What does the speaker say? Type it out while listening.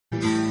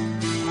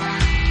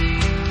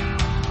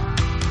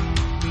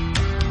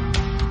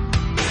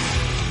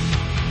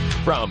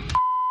From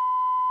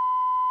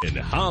in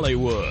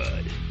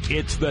Hollywood,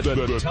 it's the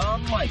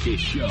Tom Leykis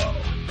Show.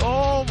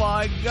 Oh,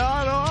 my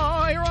God.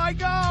 Oh, here I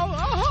go.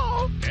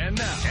 Oh. And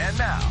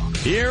now,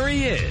 here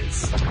he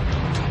is, Tom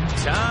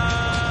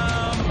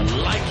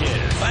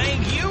Leykis.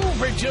 Thank you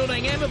for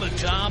tuning in to the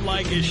Tom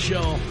Leykis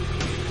Show.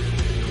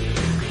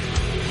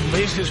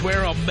 This is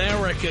where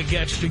America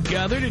gets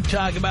together to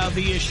talk about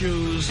the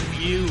issues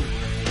you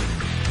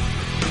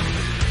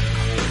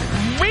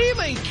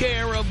really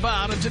care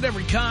about. It's in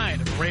every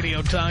kind of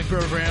radio talk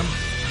program.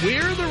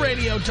 We're the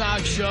radio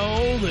talk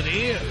show that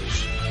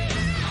is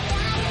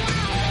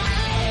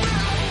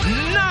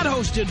not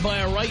hosted by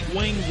a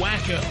right-wing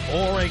wacko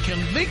or a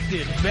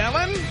convicted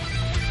felon.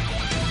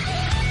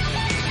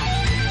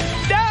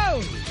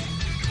 No!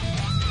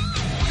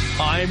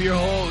 I am your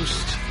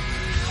host.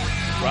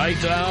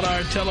 Write down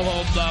our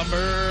telephone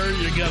number.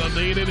 You're going to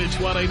need it. It's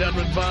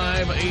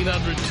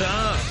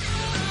 1-800-5800-TOM.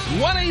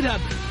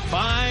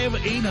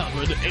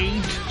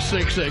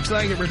 1-800-5800-866.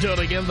 Thank you for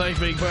tuning in. Thanks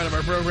for being part of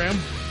our program.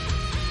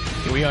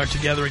 Here we are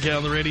together again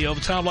on the radio.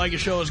 The Tom Leykis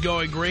Show is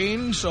going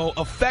green, so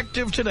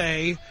effective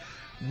today,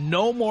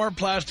 no more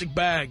plastic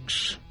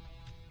bags.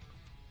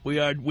 We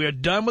are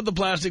done with the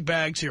plastic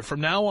bags here. From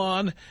now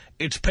on,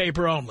 it's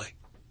paper only.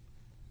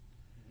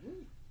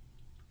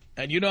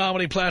 And you know how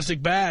many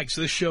plastic bags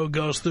this show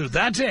goes through.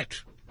 That's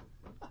it.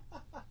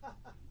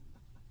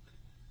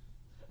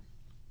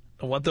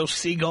 I want those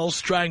seagulls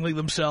strangling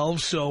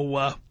themselves,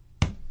 so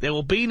there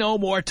will be no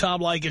more Tom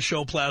Leykis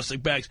Show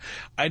plastic bags.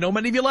 I know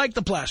many of you like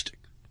the plastic.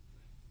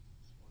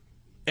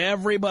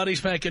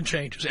 Everybody's making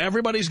changes.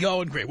 Everybody's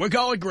going green. We're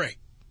going green.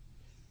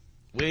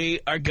 We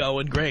are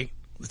going green.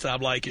 The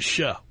Tom Leykis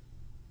Show.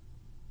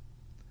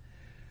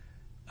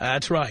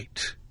 That's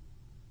right.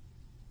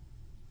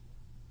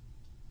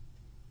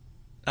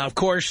 Now, of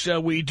course,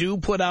 we do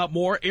put out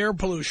more air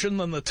pollution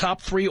than the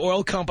top 3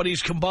 oil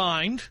companies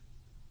combined.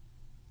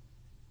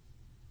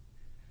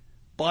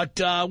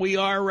 But we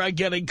are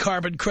getting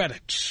carbon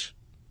credits.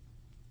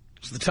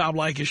 So the Tom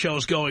Leykis Show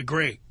is going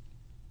green.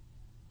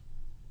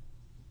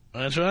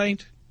 That's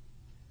right.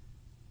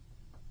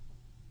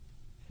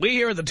 We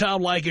here at the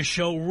Tom Leykis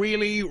Show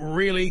really,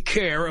 really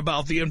care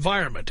about the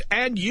environment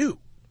and you.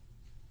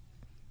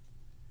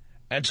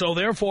 And so,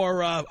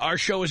 therefore, our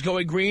show is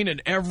going green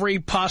in every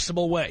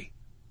possible way.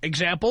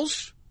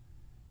 Examples?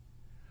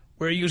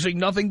 We're using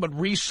nothing but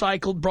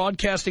recycled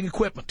broadcasting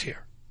equipment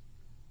here.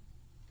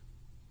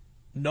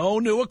 No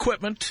new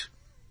equipment.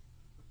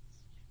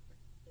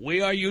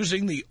 We are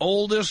using the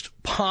oldest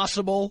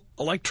possible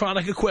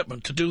electronic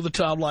equipment to do the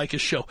Tom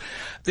Leykis Show.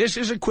 This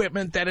is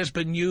equipment that has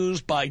been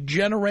used by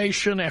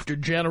generation after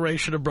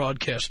generation of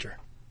broadcaster.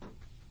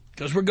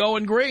 Because we're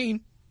going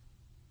green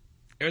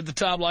here at the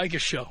Tom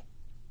Leykis Show.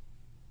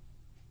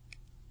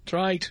 That's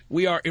right.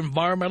 We are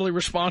environmentally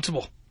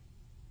responsible.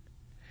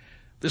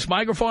 This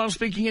microphone I'm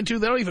speaking into,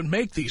 they don't even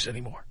make these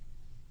anymore.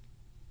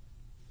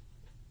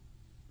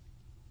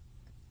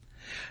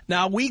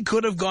 Now, we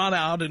could have gone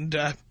out and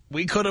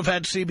we could have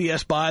had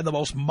CBS buy the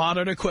most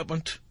modern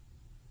equipment.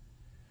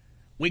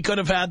 We could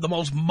have had the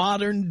most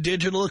modern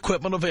digital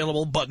equipment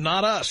available, but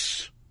not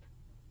us.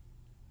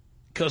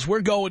 Because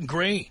we're going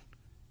green.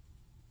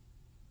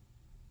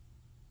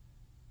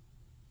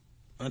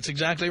 That's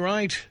exactly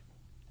right.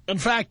 In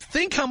fact,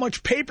 think how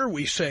much paper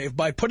we save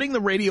by putting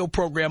the radio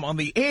program on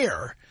the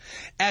air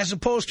as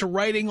opposed to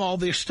writing all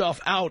this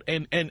stuff out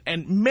and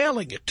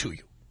mailing it to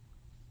you.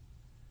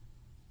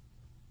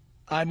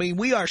 I mean,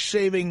 we are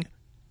saving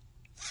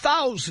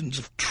thousands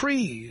of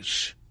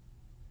trees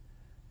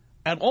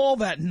and all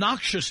that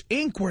noxious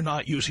ink we're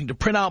not using to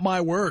print out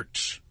my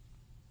words.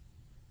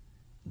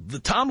 The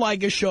Tom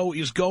Leykis Show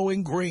is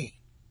going green.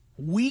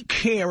 We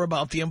care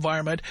about the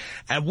environment,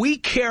 and we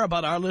care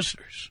about our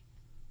listeners.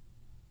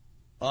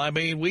 I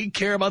mean, we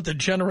care about the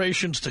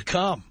generations to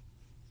come.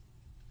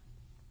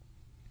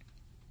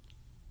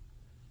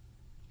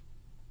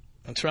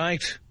 That's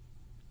right.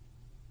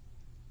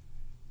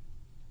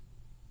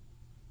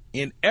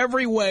 In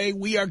every way,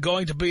 we are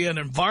going to be an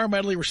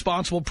environmentally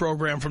responsible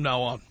program from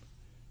now on.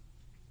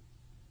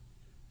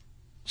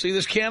 See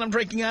this can I'm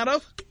drinking out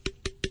of?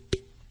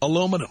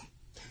 Aluminum.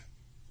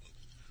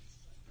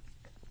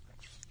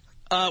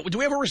 Do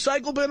we have a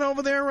recycle bin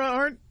over there,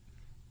 Art?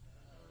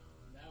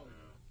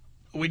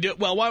 We do.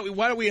 Well, why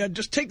don't we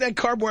just take that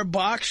cardboard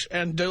box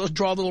and let's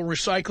draw a little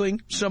recycling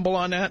symbol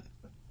on that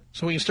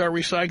so we can start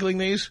recycling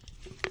these?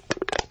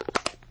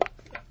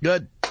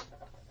 Good.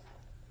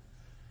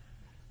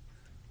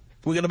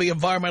 We're going to be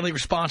environmentally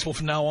responsible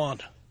from now on.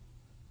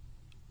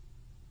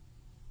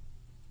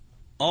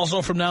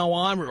 Also, from now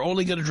on, we're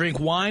only going to drink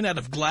wine out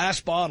of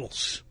glass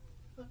bottles.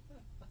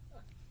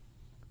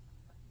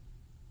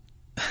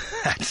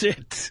 That's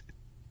it.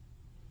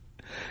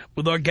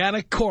 With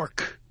organic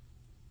cork.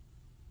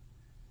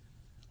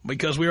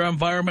 Because we are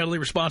environmentally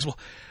responsible.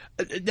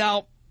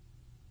 Now,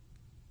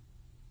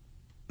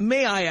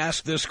 may I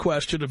ask this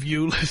question of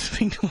you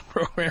listening to the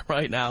program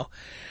right now?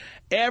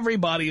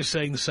 Everybody is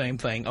saying the same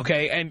thing,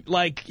 okay? And,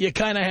 like, you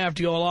kind of have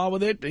to go along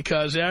with it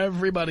because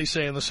everybody's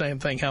saying the same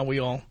thing, how we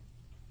all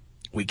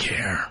We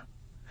care.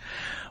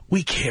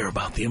 We care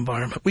about the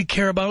environment. We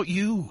care about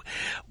you.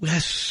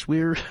 Yes,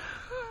 we're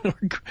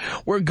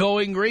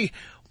going green.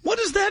 What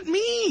does that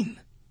mean?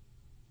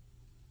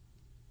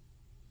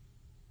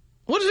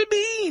 What does it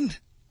mean?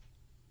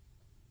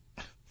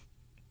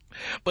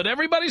 But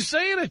everybody's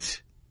saying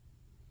it.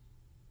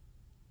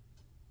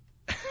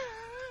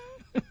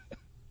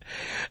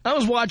 I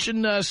was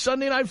watching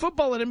Sunday Night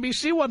Football at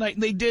NBC one night,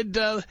 and they did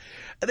the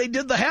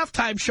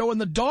halftime show in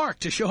the dark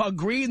to show how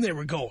green they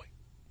were going.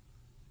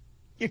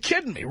 You're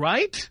kidding me,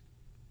 right?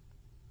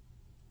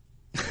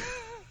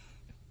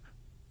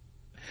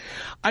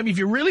 I mean, if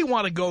you really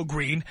want to go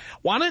green,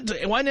 why didn't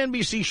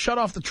NBC shut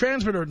off the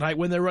transmitter at night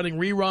when they're running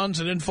reruns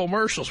and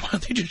infomercials? Why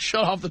don't they just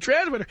shut off the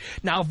transmitter?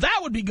 Now, that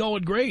would be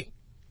going green.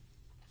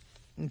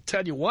 I'll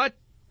tell you what.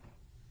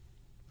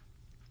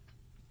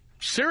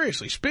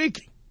 Seriously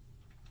speaking,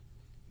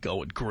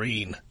 going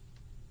green.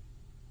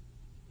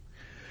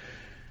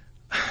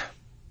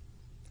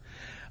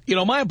 You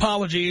know, my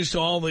apologies to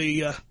all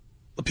the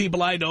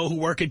people I know who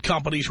work at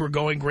companies who are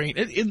going green.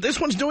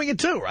 This one's doing it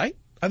too, right?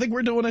 I think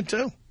we're doing it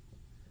too.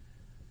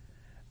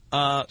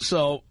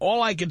 So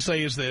all I can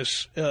say is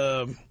this.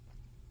 I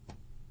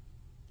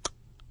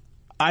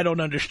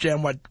don't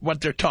understand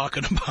what they're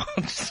talking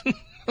about.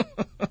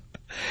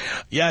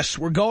 Yes,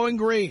 we're going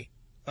green.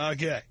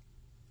 Okay.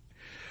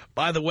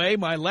 By the way,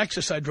 my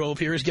Lexus I drove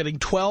here is getting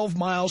 12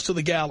 miles to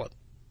the gallon.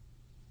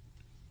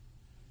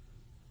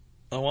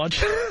 I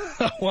want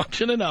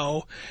you to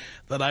know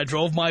that I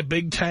drove my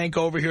big tank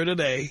over here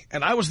today,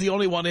 and I was the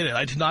only one in it.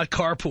 I did not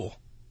carpool.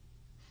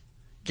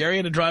 Gary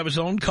had to drive his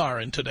own car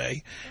in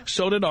today.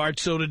 So did Art,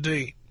 so did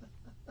Dee.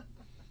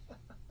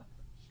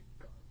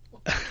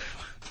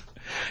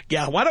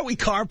 Yeah, why don't we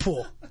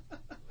carpool?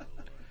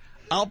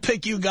 I'll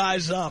pick you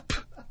guys up.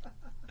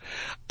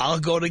 I'll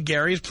go to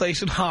Gary's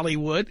place in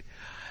Hollywood.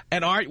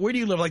 And Art, where do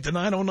you live? Like the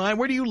 909?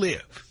 Where do you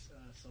live?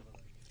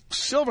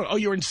 Silver. Oh,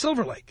 you're in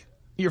Silver Lake.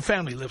 Your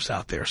family lives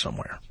out there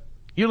somewhere.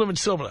 You live in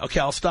Silver Lake. Okay,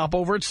 I'll stop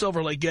over at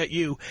Silver Lake, get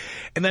you.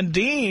 And then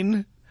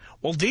Dean,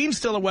 well, Dean's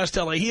still in West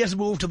L.A. He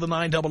hasn't moved to the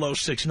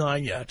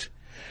 90069 yet.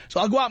 So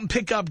I'll go out and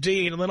pick up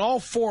Dean, and then all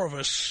four of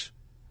us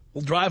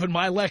will drive in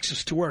my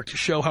Lexus to work to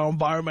show how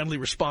environmentally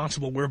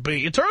responsible we're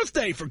being. It's Earth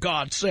Day, for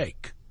God's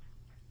sake.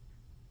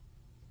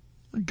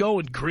 We're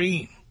going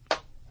green.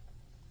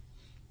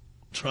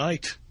 That's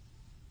right.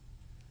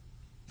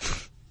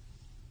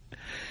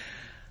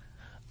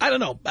 I don't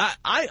know.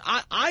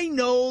 I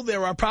know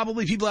there are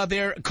probably people out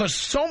there, because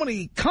so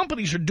many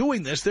companies are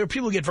doing this. There are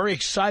people who get very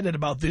excited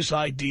about this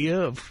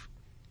idea of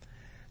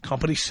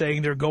companies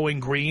saying they're going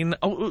green.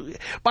 Oh,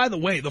 by the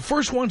way, the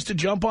first ones to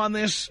jump on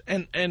this,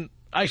 and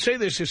I say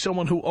this as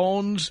someone who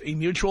owns a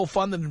mutual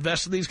fund that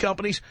invests in these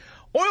companies,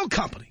 oil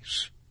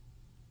companies.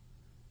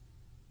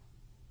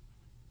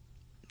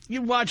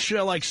 You watch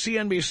like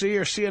CNBC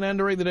or CNN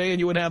during the day, and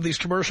you would have these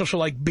commercials for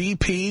like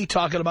BP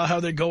talking about how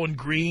they're going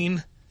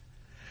green.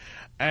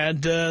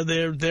 And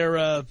they're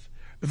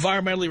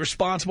environmentally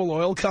responsible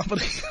oil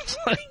company. It's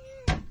like,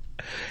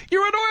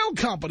 you're an oil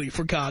company,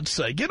 for God's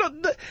sake. You know,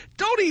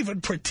 don't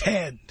even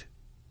pretend.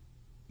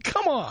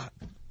 Come on.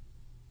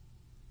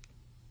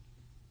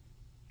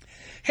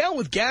 Hell,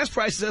 with gas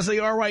prices as they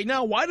are right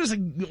now, why does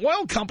an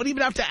oil company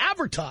even have to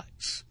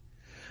advertise?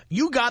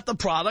 You got the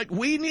product,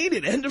 we need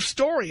it. End of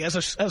story. As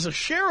a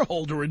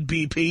shareholder in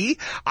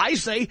BP, I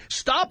say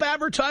stop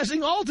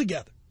advertising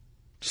altogether.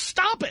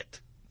 Stop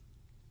it.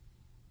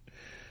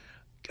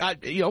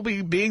 You know,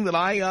 being that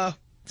I,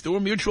 through a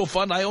mutual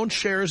fund, I own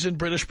shares in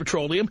British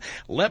Petroleum.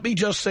 Let me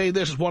just say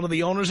this, as one of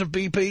the owners of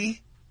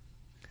BP,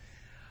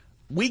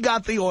 we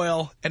got the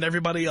oil and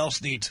everybody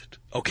else needs it,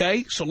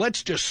 okay? So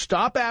let's just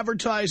stop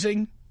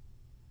advertising.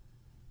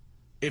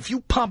 If you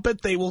pump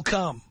it, they will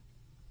come.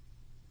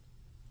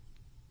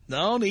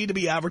 No need to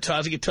be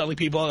advertising and telling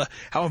people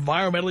how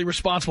environmentally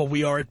responsible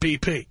we are at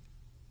BP.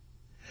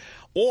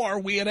 Or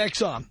we at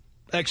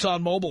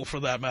ExxonMobil, for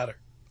that matter.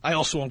 I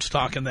also own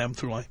stock in them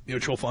through my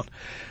mutual fund.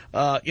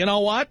 You know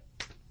what?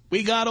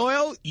 We got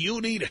oil.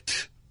 You need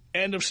it.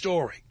 End of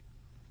story.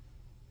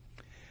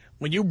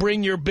 When you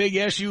bring your big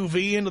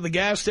SUV into the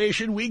gas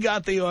station, we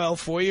got the oil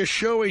for you.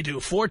 Sure we do.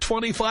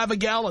 $4.25 a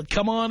gallon.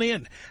 Come on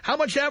in. How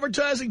much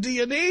advertising do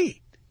you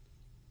need?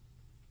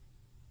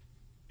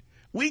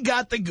 We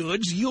got the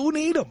goods. You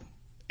need them.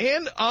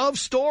 End of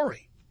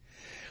story.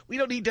 We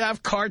don't need to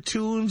have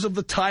cartoons of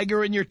the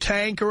tiger in your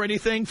tank or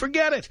anything.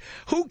 Forget it.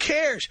 Who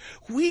cares?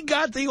 We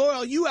got the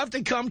oil. You have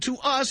to come to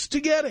us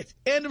to get it.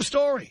 End of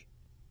story.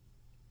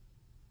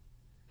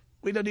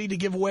 We don't need to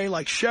give away,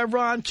 like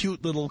Chevron,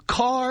 cute little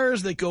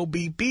cars that go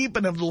beep beep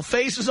and have little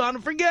faces on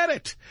them. Forget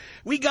it.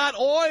 We got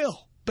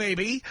oil,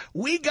 baby.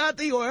 We got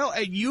the oil,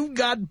 and you've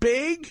got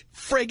big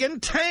friggin'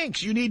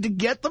 tanks. You need to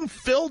get them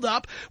filled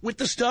up with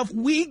the stuff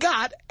we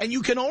got, and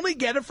you can only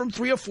get it from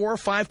 3 or 4 or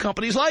 5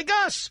 companies like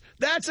us.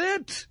 That's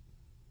it.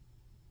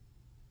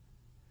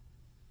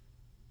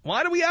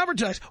 Why do we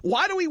advertise?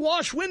 Why do we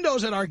wash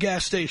windows at our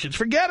gas stations?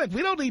 Forget it.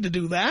 We don't need to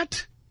do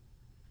that.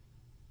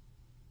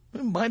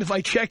 Mind if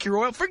I check your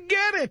oil?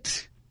 Forget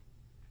it.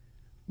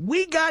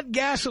 We got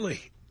gasoline.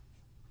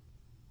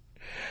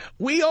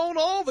 We own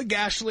all the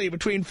gasoline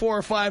between 4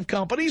 or 5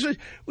 companies.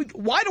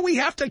 Why do we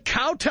have to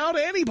kowtow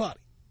to anybody?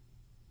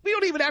 We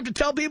don't even have to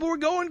tell people we're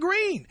going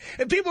green.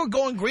 If people were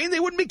going green, they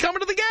wouldn't be coming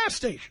to the gas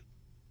station.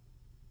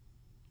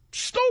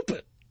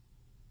 Stupid.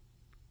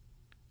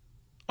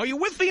 Are you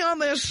with me on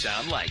this?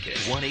 Tom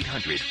Leykis.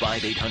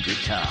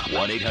 1-800-5800-TOM.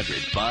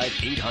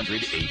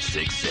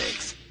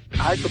 1-800-5800-866.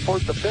 I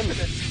support the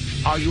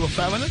feminists. Are you a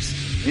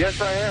feminist? Yes,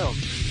 I am.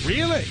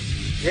 Really?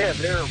 Yeah,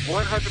 they're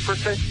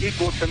 100%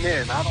 equal to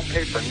men. I don't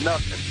pay for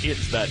nothing.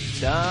 It's the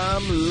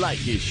Tom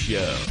Leykis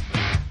Show.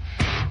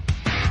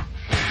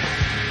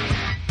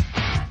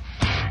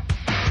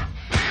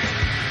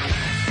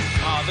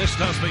 Oh, this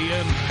does me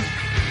in.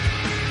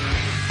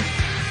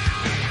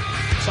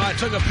 So I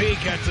took a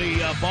peek at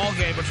the ball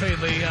game between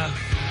the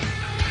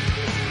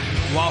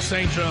Los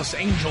Angeles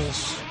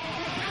Angels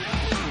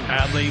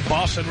and the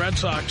Boston Red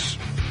Sox.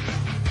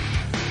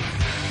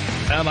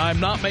 And I'm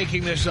not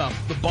making this up.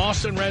 The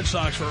Boston Red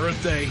Sox for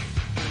Earth Day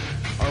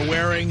are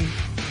wearing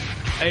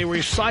a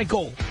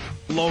recycle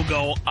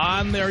logo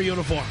on their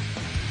uniform.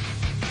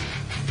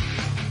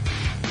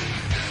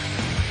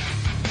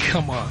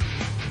 Come on.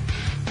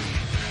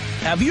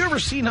 Have you ever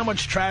seen how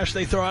much trash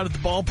they throw out at the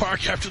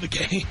ballpark after the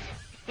game?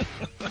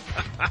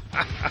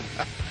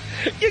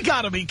 You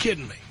gotta be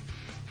kidding me.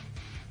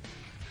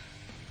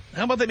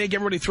 How about they make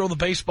everybody throw the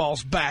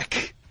baseballs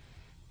back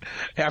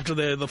after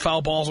the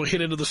foul balls will hit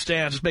into the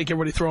stands? Just make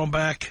everybody throw them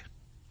back.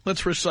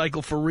 Let's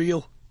recycle for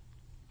real.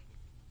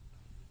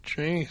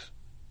 Jeez.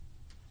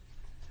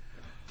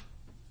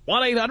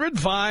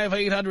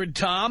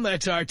 1-800-5800-TOM.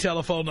 That's our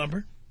telephone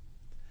number.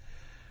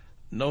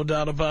 No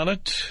doubt about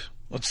it.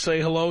 Let's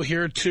say hello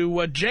here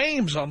to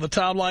James on the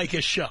Tom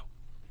Leykis Show.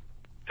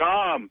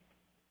 Tom.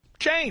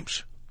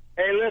 James.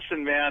 Hey,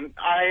 listen, man.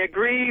 I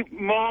agree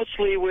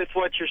mostly with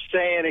what you're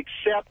saying,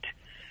 except,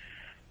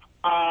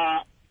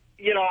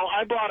 you know,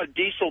 I bought a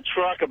diesel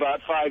truck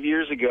about 5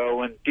 years ago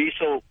when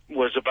diesel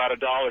was about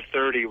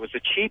 $1.30. It was the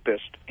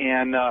cheapest.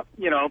 And,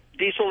 you know,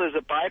 diesel is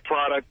a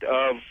byproduct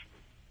of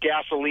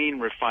gasoline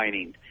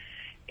refining.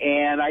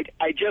 And I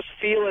just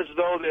feel as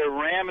though they're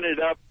ramming it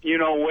up, you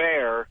know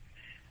where,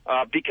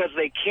 because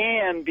they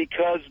can,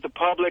 because the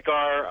public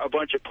are a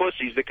bunch of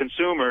pussies, the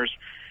consumers,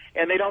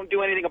 and they don't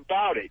do anything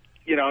about it.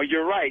 You know,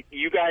 you're right.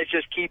 You guys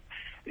just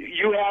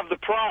you have the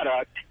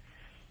product,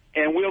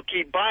 and we'll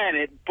keep buying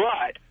it.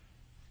 But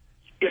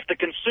if the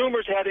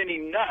consumers had any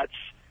nuts,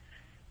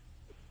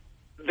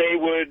 they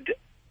would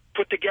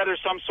put together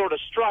some sort of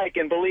strike,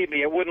 and believe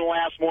me, it wouldn't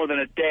last more than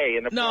a day.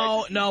 And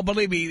no,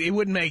 believe me, it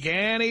wouldn't make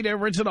any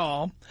difference at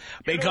all.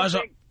 Because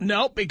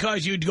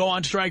because you'd go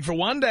on strike for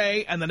one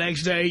day, and the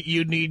next day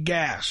you'd need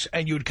gas,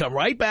 and you'd come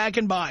right back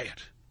and buy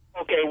it.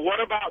 Okay, what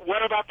about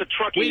the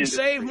trucking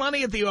industry? We'd save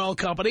money at the oil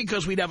company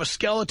because we'd have a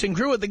skeleton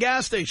crew at the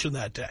gas station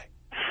that day.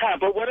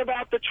 But what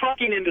about the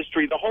trucking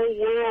industry? The whole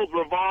world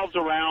revolves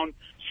around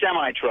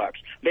semi-trucks.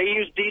 They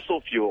use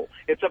diesel fuel.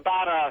 It's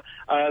about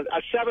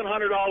a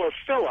 $700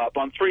 fill-up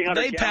on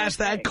 300 They pass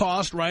that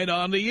cost right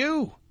on to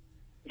you.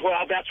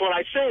 Well, that's what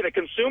I say. The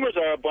consumers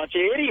are a bunch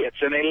of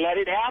idiots, and they let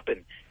it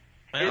happen.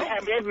 Well,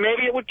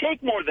 maybe it would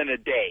take more than a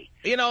day.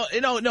 No,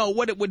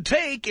 what it would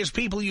take is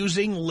people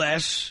using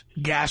less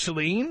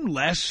gasoline,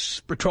 less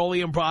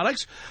petroleum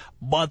products,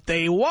 but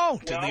they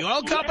won't. Well, and the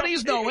oil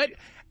companies know it,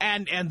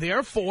 and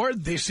therefore,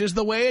 this is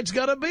the way it's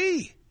going to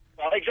be.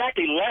 Well,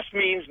 exactly. Less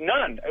means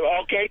none.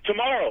 Okay,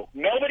 tomorrow,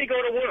 nobody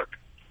go to work.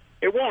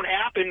 It won't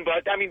happen,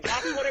 but, I mean,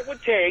 that's what it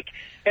would take.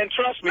 And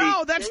trust me.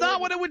 No, that's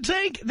not what it would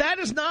take. That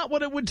is not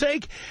what it would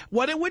take.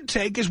 What it would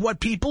take is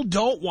what people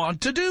don't want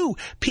to do.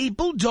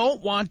 People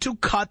don't want to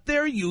cut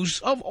their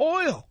use of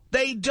oil.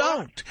 They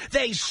don't.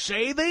 They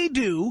say they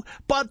do,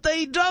 but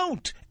they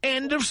don't.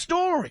 End of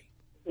story.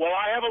 Well,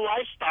 I have a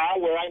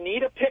lifestyle where I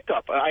need a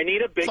pickup. I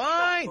need a big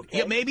Fine. truck, okay?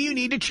 Yeah, maybe you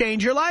need to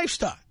change your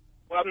lifestyle.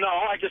 Well, no,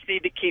 I just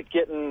need to keep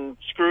getting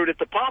screwed at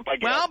the pump, I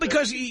guess. Well,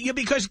 because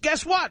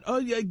guess what?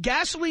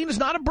 Gasoline is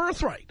not a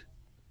birthright.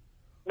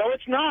 No,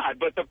 it's not.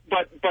 But the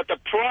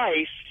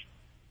price.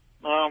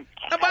 And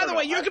by the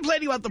way, you're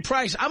complaining about the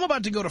price. I'm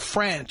about to go to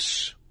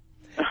France.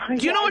 Do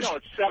you know what?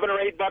 It's $7 or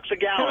 $8 a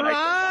gallon.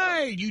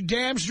 Right, you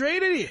damn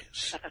straight it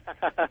is.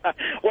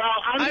 Well,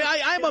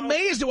 I'm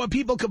amazed at what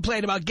people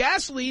complain about.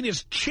 Gasoline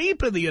is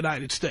cheap in the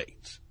United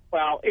States.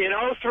 Well, in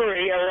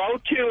 03 or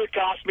 02, it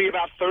cost me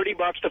about $30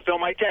 to fill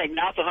my tank.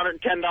 Now it's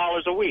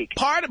 $110 a week.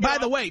 By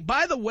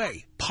the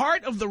way,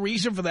 part of the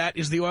reason for that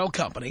is the oil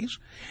companies,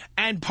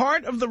 and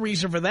part of the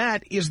reason for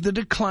that is the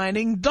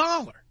declining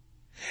dollar.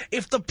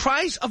 If the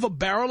price of a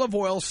barrel of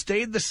oil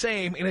stayed the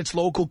same in its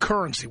local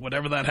currency,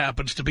 whatever that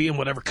happens to be in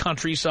whatever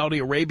country, Saudi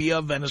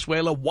Arabia,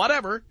 Venezuela,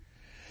 whatever,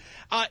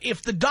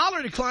 if the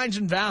dollar declines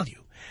in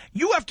value,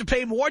 you have to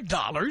pay more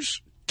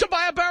dollars to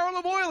buy a barrel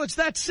of oil. It's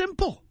that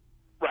simple.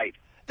 Right.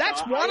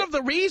 That's one of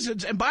the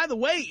reasons, and by the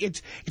way,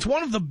 it's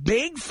one of the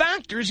big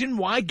factors in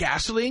why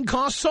gasoline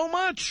costs so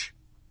much.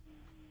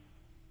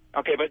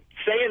 Okay, but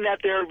saying that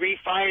they're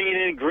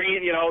refining and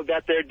green,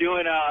 that they're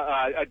doing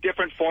a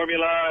different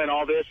formula and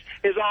all this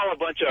is all a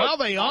bunch of... Well,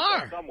 they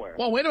are. Somewhere.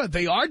 Well, wait a minute.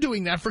 They are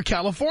doing that for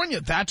California.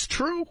 That's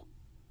true.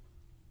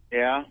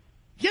 Yeah?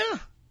 Yeah.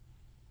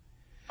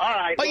 All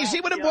right. But you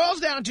see, what it boils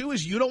down to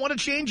is you don't want to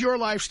change your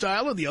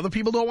lifestyle, and the other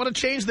people don't want to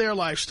change their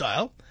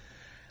lifestyle.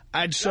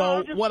 And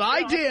so what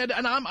I did,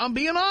 and I'm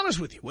being honest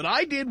with you, what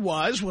I did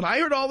was, when I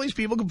heard all these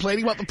people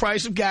complaining about the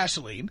price of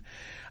gasoline,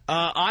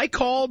 I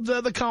called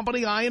the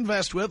company I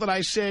invest with, and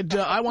I said,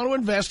 I want to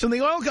invest in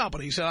the oil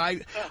companies.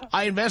 And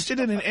I invested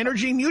in an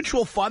energy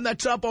mutual fund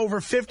that's up over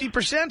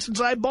 50% since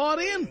I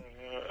bought in.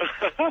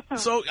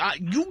 So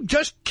you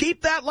just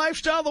keep that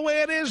lifestyle the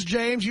way it is,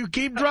 James. You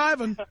keep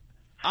driving.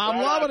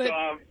 I'm loving it.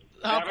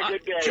 Have a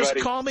good day, just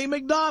buddy. call me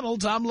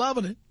McDonald's. I'm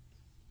loving it.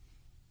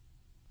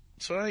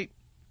 That's right.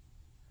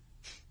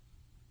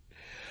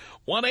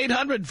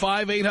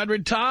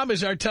 1-800-5800-TOM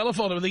is our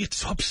telephone. Everything gets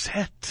so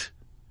upset.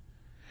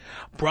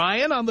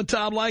 Brian on the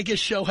Tom Leykis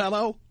show.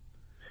 Hello.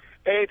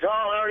 Hey, Tom,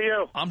 how are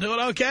you? I'm doing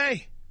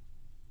okay.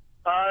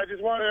 I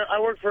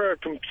work for a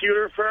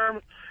computer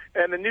firm,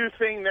 and the new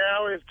thing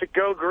now is to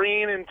go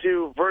green and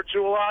to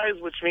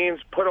virtualize, which means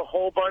put a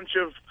whole bunch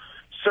of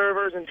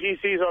servers and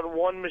PCs on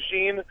one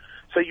machine,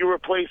 so you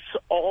replace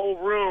a whole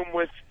room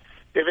with,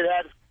 if it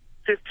had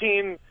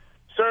 15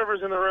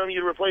 servers in the room,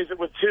 you'd replace it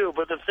with 2.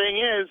 But the thing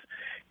is,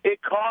 it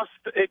costs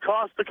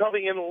the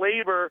company in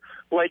labor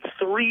like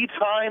 3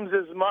 times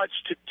as much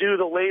to do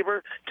the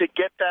labor to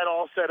get that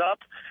all set up.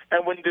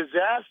 And when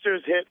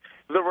disasters hit,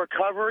 the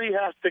recovery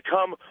has to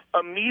come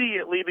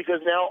immediately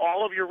because now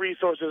all of your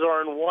resources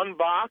are in one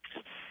box.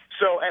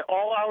 So at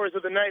all hours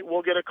of the night,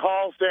 we'll get a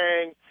call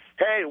saying,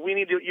 hey, we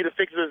need you to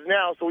fix this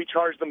now. So we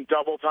charge them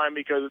double time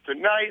because it's at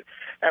night,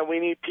 and we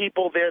need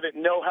people there that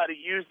know how to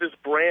use this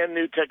brand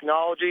new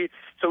technology.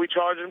 So we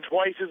charge them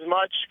twice as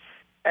much.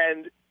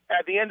 And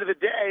at the end of the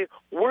day,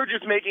 we're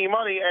just making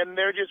money, and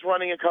they're just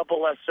running a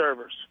couple less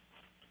servers.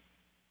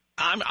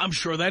 I'm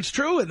sure that's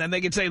true. And then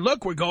they can say,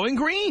 look, we're going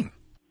green.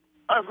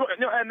 Of course,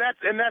 no, and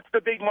that's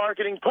the big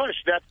marketing push.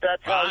 That's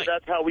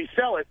how we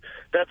sell it.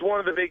 That's one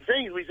of the big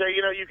things. We say,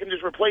 you can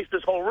just replace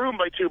this whole room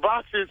by 2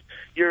 boxes.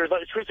 Your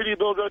electricity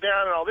bill go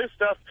down and all this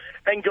stuff,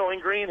 and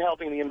going green,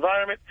 helping the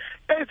environment.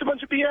 And it's a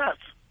bunch of BS.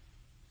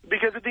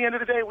 Because at the end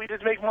of the day, we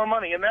just make more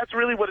money. And that's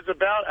really what it's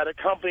about at a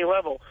company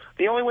level.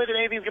 The only way that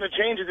anything's going to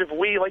change is if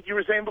we, like you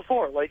were saying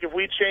before, like if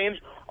we change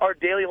our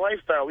daily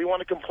lifestyle. We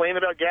want to complain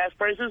about gas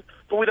prices,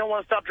 but we don't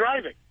want to stop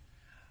driving.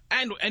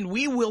 And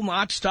we will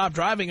not stop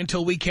driving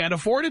until we can't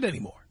afford it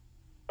anymore.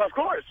 Of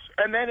course.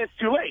 And then it's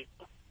too late.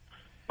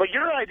 But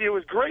your idea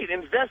was great.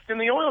 Invest in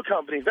the oil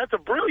companies. That's a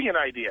brilliant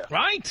idea.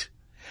 Right.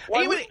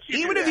 Why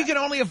Even if you can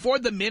only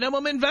afford the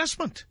minimum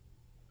investment.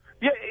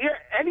 Yeah,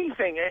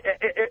 anything.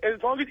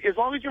 As long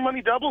as your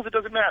money doubles, it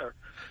doesn't matter.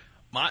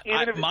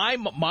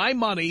 My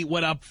money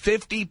went up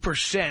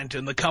 50%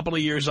 in the couple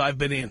of years I've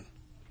been in.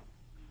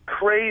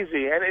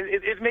 Crazy. And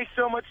it makes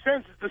so much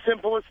sense. It's the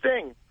simplest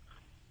thing.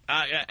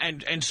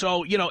 And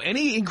so,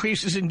 any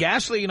increases in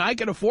gasoline, I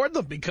can afford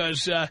them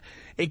because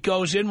it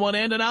goes in one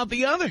end and out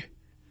the other.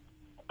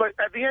 But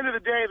at the end of the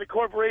day, the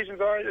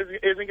corporations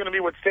isn't going to be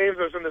what saves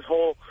us in this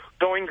whole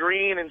going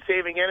green and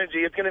saving energy.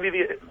 It's going to be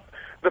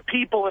the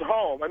people at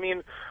home. I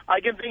mean, I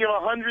can think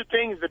of 100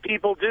 things that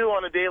people do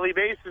on a daily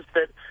basis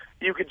that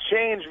you could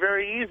change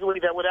very easily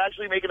that would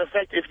actually make an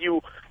effect if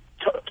you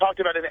talked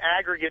about an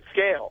aggregate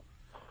scale.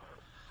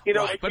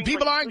 Right, but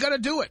people aren't going to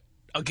do it.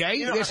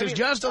 Okay, this is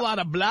just a lot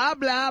of blah,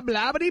 blah,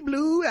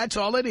 blah-bitty-blue. That's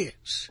all it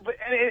is. But,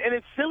 and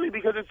it's silly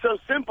because it's so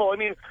simple. I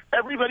mean,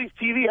 everybody's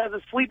TV has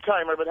a sleep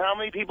timer, but how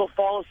many people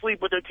fall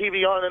asleep with their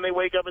TV on and they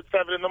wake up at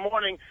 7 in the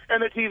morning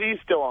and their TV's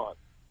still on?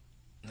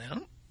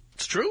 No,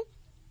 it's true.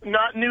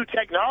 Not new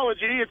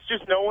technology. It's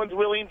just no one's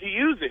willing to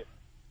use it.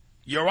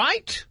 You're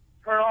right.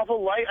 Turn off a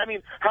light. I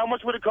mean, how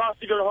much would it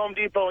cost to go to Home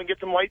Depot and get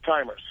some light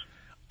timers?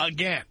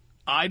 Again,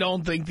 I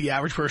don't think the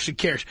average person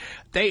cares.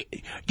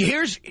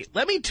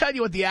 Let me tell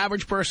you what the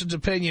average person's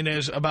opinion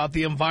is about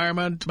the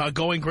environment, about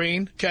going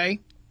green, okay?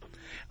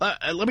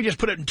 Let me just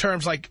put it in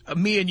terms like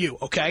me and you,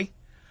 okay?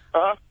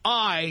 Uh-huh.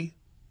 I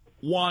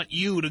want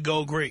you to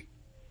go green.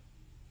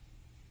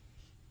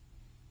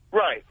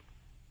 Right.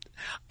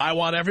 I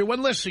want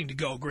everyone listening to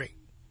go green.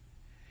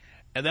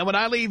 And then when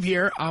I leave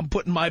here, I'm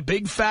putting my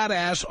big fat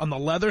ass on the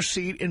leather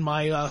seat in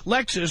my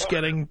Lexus,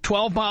 getting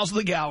 12 miles to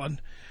the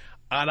gallon,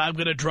 and I'm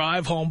going to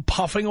drive home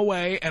puffing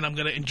away, and I'm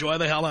going to enjoy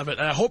the hell out of it.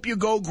 And I hope you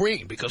go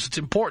green, because it's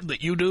important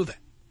that you do that.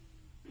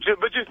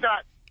 But just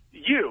not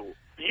you.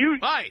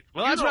 Right.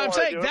 Well, that's what I'm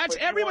saying. That's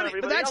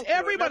everybody. That's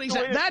everybody.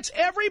 That's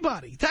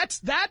everybody.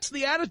 That's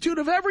the attitude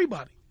of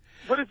everybody.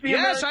 But it's the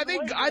yes,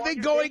 American way. I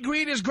think going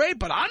green is great,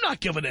 but I'm not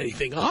giving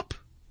anything up.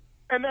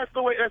 And that's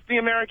the way. That's the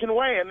American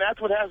way, and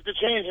that's what has to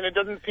change. And it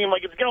doesn't seem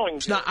like it's going.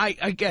 It's not.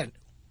 Again,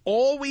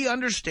 all we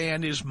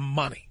understand is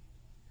money.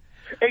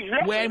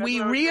 Exactly. When we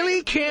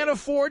really can't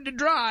afford to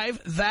drive,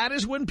 that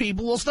is when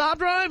people will stop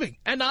driving,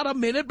 and not a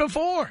minute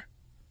before.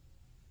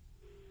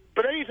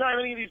 But anytime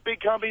any of these big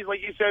companies,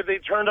 like you said, they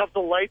turned off the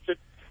lights at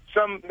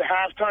some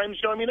halftime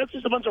show. I mean, that's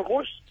just a bunch of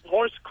horse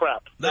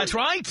crap. That's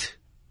right.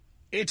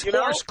 It's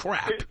horse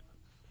crap. It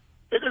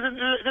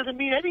doesn't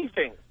mean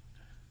anything.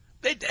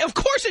 Of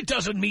course it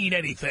doesn't mean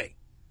anything.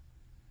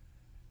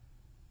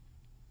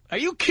 Are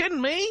you kidding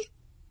me?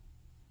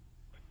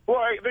 Well,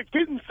 they're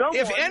kidding someone.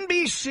 If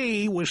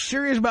NBC was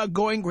serious about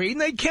going green,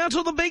 they'd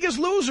cancel The Biggest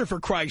Loser, for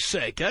Christ's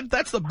sake.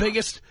 That's the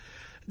biggest.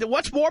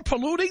 What's more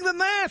polluting than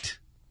that?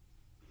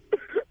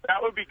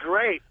 That would be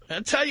great.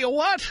 I'll tell you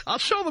what. I'll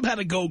show them how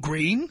to go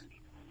green.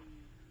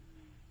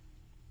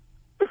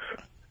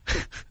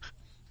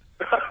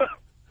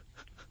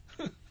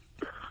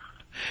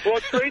 Well,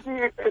 it's great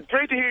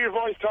to hear your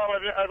voice, Tom.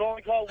 I've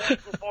only called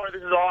once before.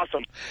 This is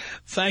awesome.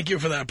 Thank you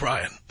for that,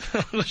 Brian.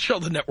 Let's show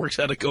the networks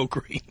how to go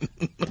green.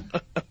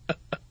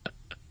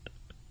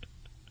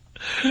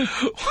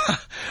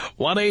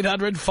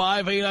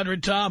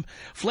 1-800-5800-TOM.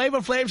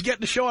 Flavor Flav's getting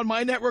the show on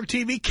my network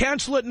TV.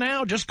 Cancel it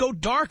now. Just go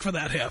dark for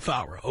that half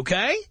hour,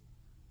 okay?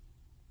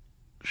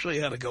 Show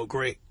you how to go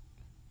green.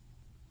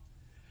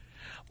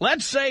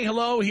 Let's say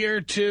hello here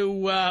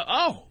to,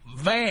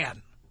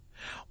 Van.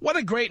 What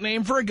a great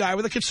name for a guy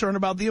with a concern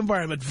about the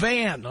environment.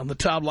 Van on the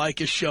Tom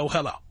Leykis show.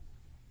 Hello.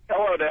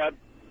 Hello, Dad.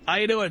 How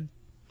you doing?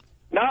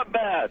 Not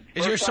bad.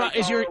 Is your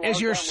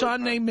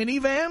son named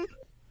Minivan?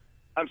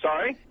 I'm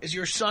sorry? Is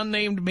your son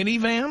named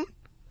Minivan?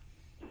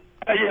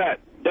 Yeah,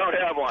 don't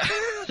have one.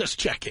 Just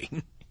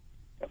checking.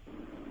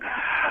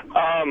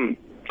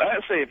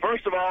 Let's see.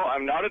 First of all,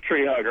 I'm not a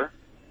tree hugger.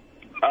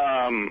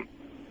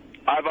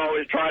 I've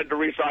always tried to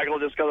recycle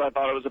just because I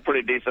thought it was a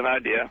pretty decent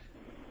idea.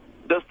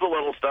 Just the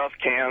little stuff,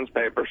 cans,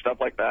 paper, stuff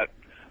like that.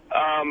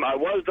 I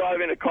was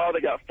driving a car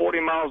that got 40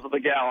 miles to the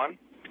gallon.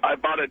 I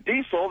bought a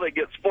diesel that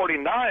gets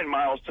 49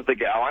 miles to the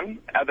gallon,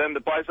 and then the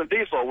price of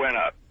diesel went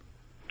up.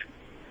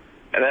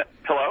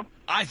 Hello?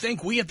 I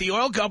think we at the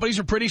oil companies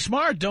are pretty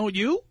smart, don't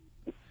you?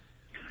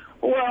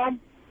 Well,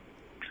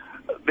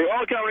 the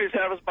oil companies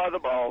have us by the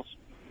balls.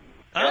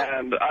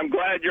 And I'm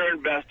glad you're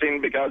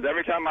investing because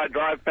every time I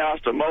drive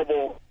past a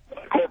mobile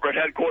corporate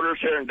headquarters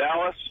here in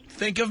Dallas...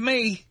 Think of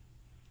me.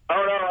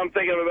 Oh, no, I'm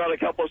thinking about a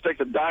couple of sticks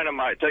of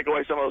dynamite, take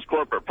away some of those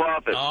corporate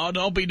profits. Oh,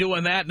 don't be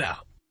doing that now.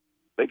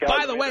 Because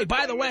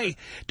by the way,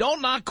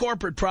 don't knock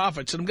corporate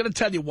profits, and I'm going to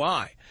tell you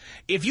why.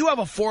 If you have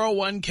a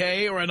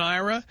 401k or an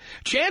IRA,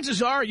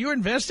 chances are you're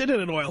invested in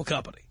an oil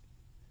company.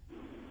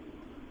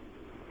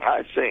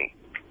 I see.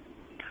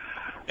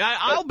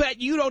 I'll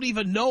bet you don't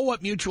even know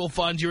what mutual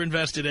funds you're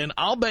invested in.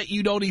 I'll bet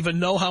you don't even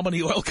know how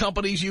many oil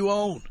companies you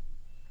own.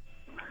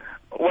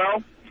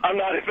 Well, I'm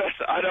not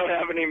invested. I don't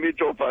have any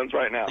mutual funds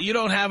right now. You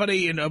don't have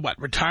any,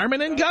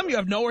 retirement income? You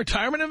have no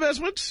retirement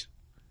investments?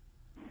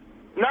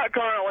 Not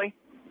currently.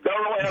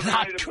 Don't really have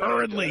Not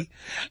currently.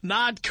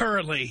 Not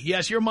currently.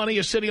 Yes, your money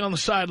is sitting on the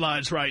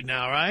sidelines right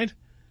now, right?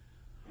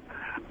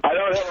 I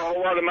don't have a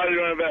whole lot of money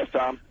to invest,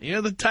 Tom.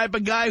 You're the type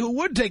of guy who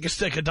would take a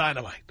stick of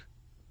dynamite.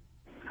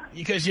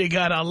 Because you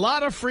got a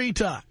lot of free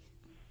time.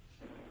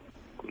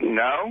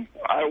 No,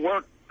 I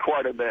work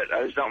quite a bit.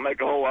 I just don't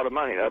make a whole lot of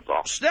money, that's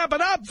all. Step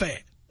it up, Van.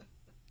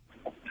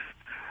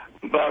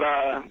 But,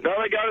 no,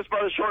 they got us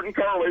by the short and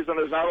curlies, and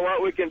there's not a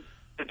lot we can...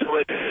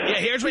 Yeah,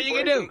 here's what you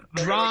can do.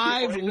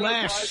 Drive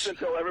less.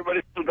 Until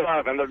everybody can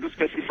drive, and they're just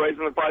going to keep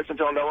raising the price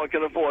until no one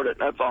can afford it.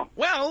 That's all.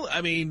 Well,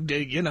 I mean,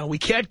 we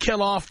can't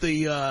kill off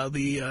the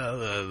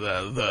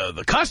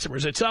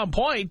customers. At some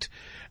point,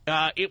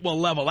 it will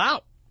level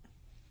out.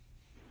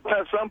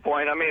 At some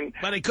point, I mean...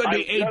 But it could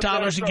be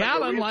 $8 a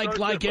gallon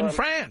like in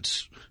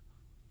France.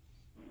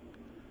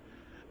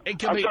 It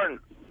could be...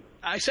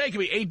 I say it could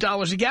be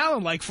 $8 a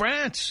gallon like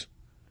France.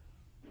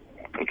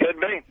 It could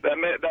be. That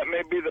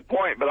may be the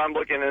point, but I'm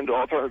looking into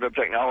alternative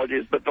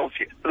technologies, but they'll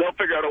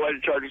figure out a way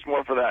to charge us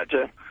more for that,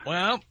 too.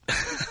 Well,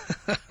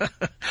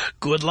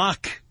 good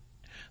luck.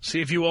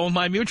 See, if you owned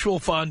my mutual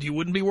fund, you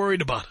wouldn't be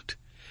worried about it.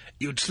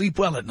 You'd sleep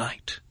well at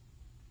night.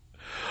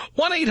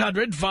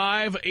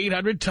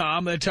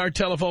 1-800-5800-TOM. That's our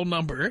telephone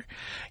number.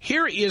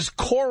 Here is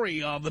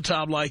Corey on the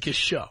Tom Leykis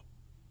show.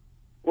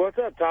 What's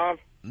up, Tom?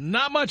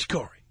 Not much,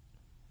 Corey.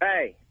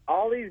 Hey,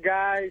 all these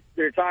guys,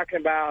 they're talking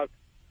about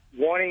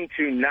wanting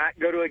to not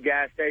go to a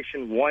gas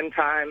station one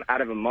time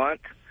out of a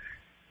month.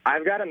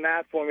 I've got a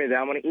math formula that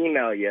I'm going to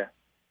email you.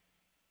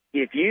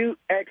 If you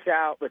X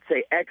out, let's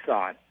say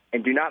Exxon,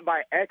 and do not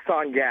buy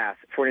Exxon gas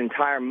for an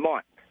entire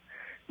month,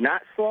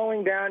 not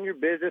slowing down your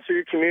business or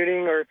your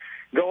commuting or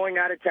going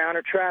out of town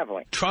or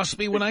traveling. Trust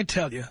me when I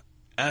tell you,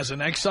 as an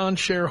Exxon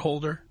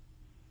shareholder,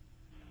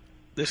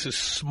 this is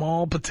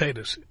small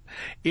potatoes.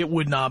 It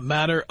would not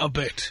matter a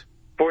bit.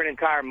 For an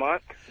entire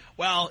month?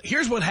 Well,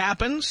 here's what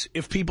happens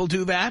if people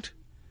do that.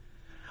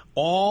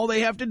 All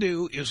they have to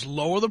do is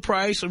lower the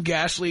price of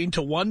gasoline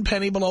to 1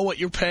 penny below what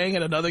you're paying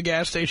at another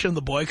gas station.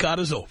 The boycott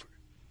is over.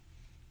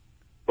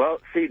 Well,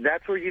 see,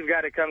 that's where you've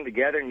got to come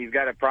together and you've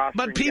got to prosper.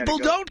 But people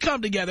don't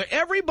come together.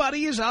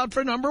 Everybody is out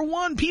for number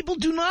one. People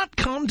do not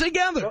come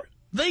together. Well,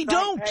 they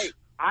don't. Hey,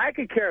 I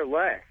could care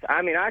less.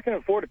 I mean, I can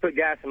afford to put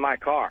gas in my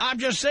car. I'm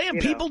just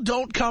saying, people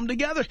don't come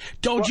together.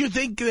 Don't you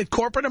think that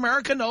corporate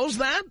America knows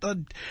that?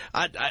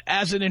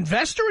 As an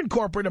investor in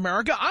corporate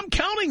America, I'm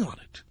counting on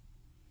it.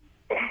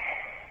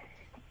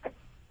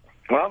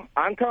 Well,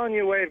 I'm telling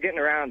you a way of getting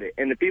around it.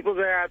 And the people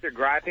that are out there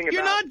griping about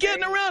You're not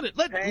getting around it.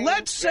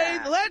 Let's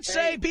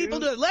say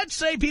people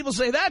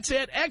say, that's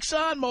it,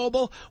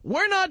 ExxonMobil,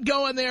 we're not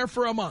going there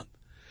for a month.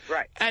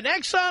 Right. And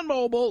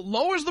ExxonMobil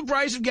lowers the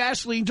price of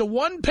gasoline to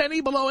 1 penny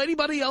below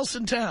anybody else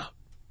in town.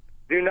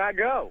 Do not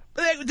go.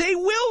 They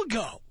will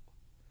go.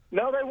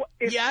 No, they will.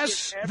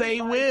 Yes, they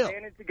will.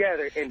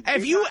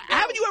 Haven't you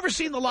ever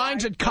seen the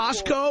lines at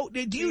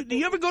Costco? Do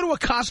you ever go to a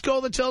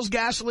Costco that sells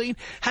gasoline?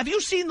 Have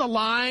you seen the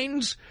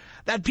lines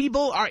that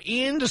people are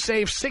in to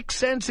save 6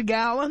 cents a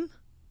gallon?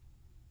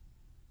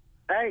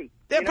 Hey.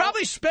 They're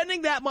probably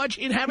spending that much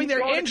in having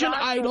their engine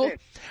idle.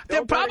 They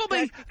are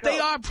probably. But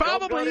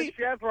what do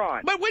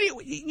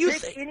you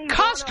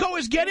Costco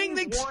is getting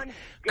the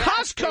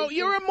Costco.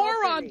 You're a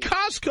moron.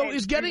 Costco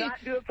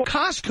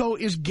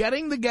is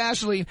getting the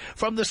gasoline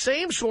from the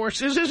same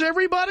sources as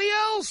everybody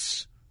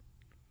else.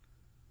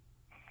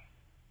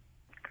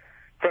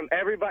 From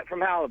everybody,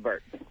 from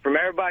Halliburton, from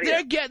everybody.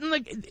 They're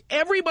getting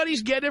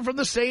everybody's getting it from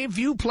the same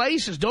few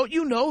places. Don't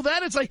you know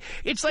that? It's like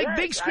yes,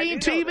 big screen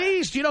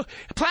TVs. You know,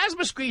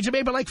 plasma screens are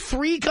made by like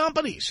 3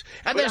 companies,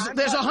 and there's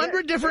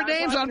 100 different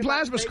names on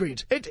plasma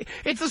screens.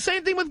 It's the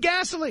same thing with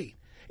gasoline.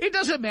 It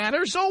doesn't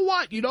matter. So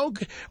what? You know,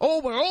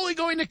 we're only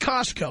going to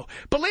Costco.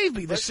 Believe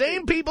me, the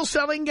same people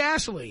selling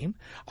gasoline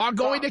are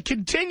going to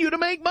continue to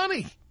make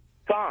money.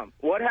 Tom,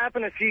 what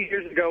happened a few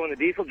years ago when the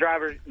diesel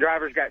drivers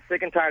got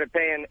sick and tired of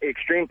paying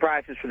extreme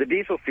prices for the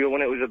diesel fuel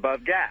when it was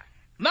above gas?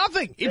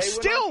 Nothing. It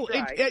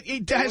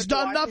has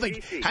done nothing.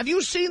 DC. Have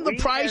you seen the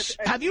price?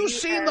 Have you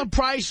seen the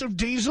price of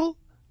diesel?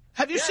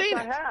 Have you seen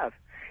it? Yes, I have.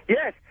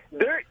 Yes,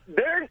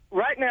 they're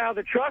right now.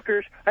 The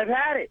truckers have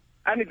had it.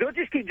 I mean, they'll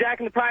just keep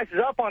jacking the prices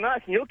up on us,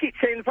 and you'll keep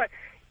saying the price.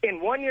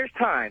 In 1 year's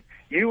time,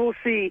 you will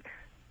see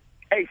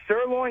a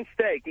sirloin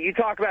steak that you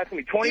talk about is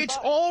going to be $20. It's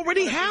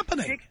already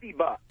happening.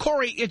 $60.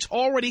 Corey, it's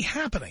already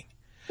happening.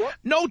 What?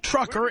 No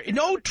trucker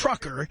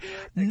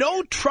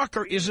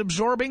is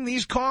absorbing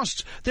these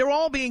costs. They're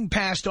all being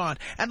passed on.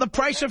 And the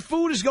price of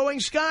food is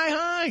going sky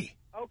high.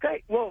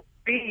 Okay, well,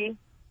 we,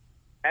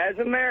 as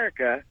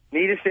America,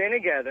 need to stand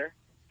together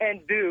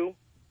and do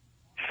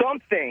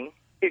something.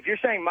 If you're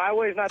saying my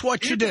way is not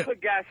what you do. Put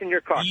gas in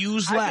your car.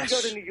 Use I less.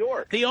 can go to New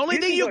York. The only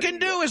thing you can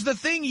do is the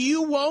thing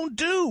you won't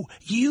do.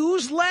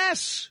 Use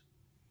less.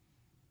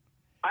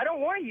 I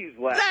don't want to use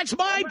less. That's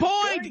my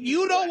point.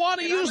 You don't want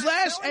to use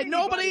less, and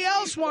nobody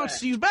else wants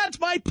to use. That's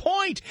my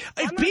point.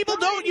 If people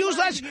don't use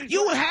less,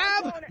 you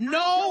have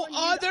no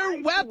other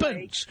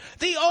weapons.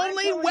 The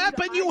only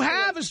weapon you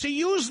have is to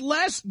use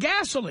less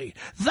gasoline.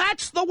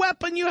 That's the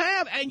weapon you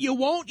have, and you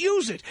won't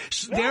use it.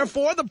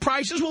 Therefore, the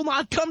prices will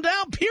not come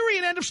down.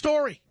 Period. End of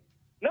story.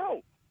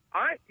 No.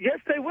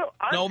 Yes, they will.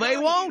 No, they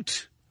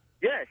won't.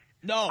 Yes.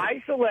 No.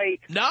 Isolate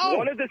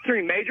one of the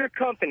 3 major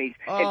companies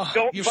and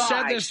don't you've buy.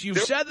 said this. You've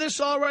said this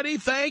already.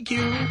 Thank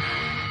you. Tom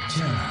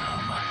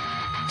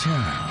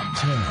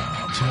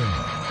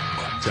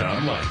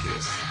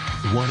Leykis.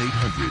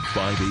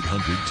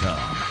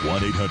 1-800-5800-TOM.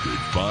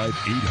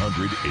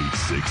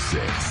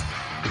 1-800-5800-866.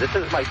 This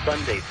is my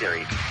Sunday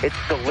theory. It's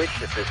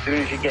delicious as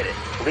soon as you get it.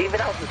 Leave it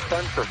out in the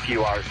sun for a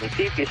few hours and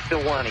see if you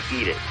still want to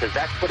eat it, because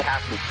that's what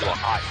happens to a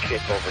hot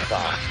chick over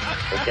time,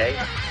 okay?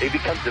 It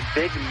becomes a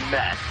big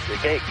mess,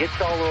 okay? It gets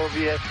all over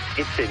you.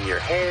 It's in your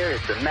hair.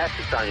 It's a mess.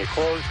 It's on your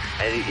clothes,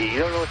 and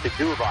you don't know what to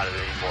do about it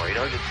anymore. You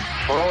know, just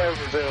throw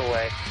every bit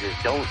away.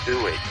 Just don't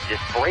do it.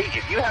 Just break.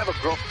 If you have a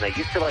girlfriend that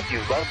you feel like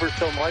you love her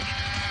so much,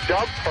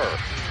 dump her.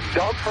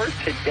 Dump her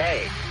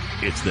today.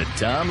 It's the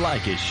Tom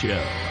Leykis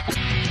Show.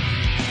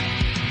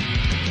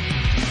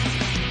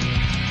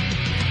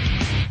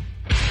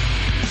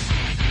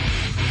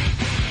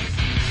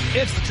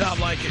 It's the Tom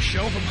Leykis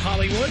Show from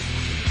Hollywood.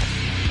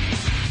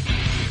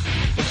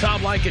 The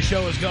Tom Leykis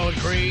Show is going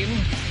green.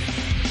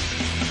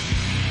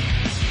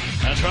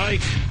 That's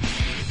right.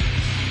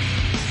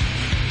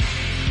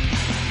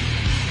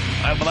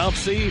 I'm without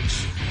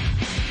seeds.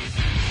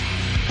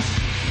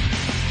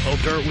 No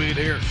dirtweed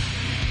here.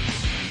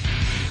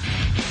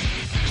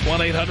 It's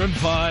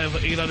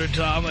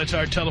 1-800-5800-TOM. That's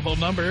our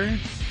telephone number.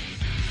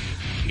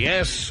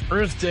 Yes,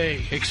 Earth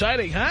Day.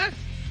 Exciting, huh?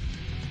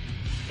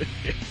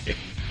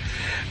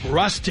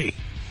 Rusty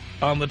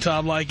on the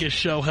Tom Leykis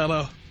Show.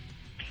 Hello.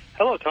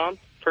 Hello, Tom.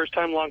 First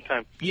time, long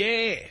time.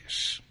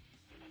 Yes.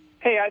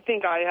 Hey, I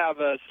think I have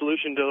a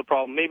solution to the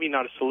problem. Maybe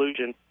not a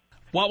solution.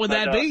 What would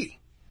that be?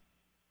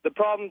 The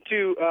problem,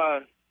 too,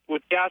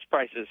 with gas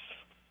prices.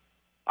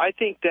 I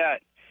think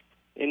that,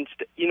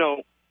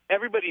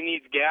 everybody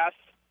needs gas,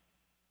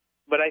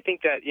 but I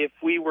think that if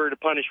we were to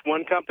punish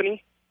one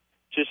company,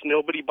 just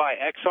nobody buy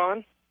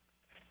Exxon,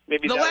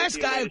 maybe the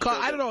last guy who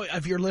called, I don't know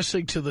if you're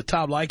listening to the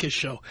Tom Leykis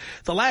Show,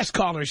 the last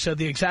caller said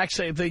the exact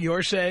same thing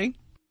you're saying.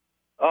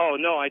 Oh,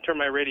 no, I turned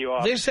my radio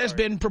off. This has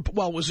been,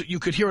 you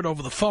could hear it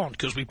over the phone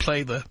because we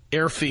play the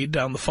air feed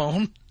down the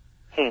phone.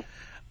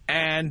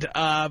 And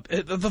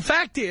the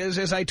fact is,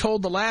 as I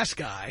told the last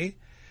guy,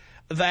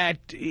 that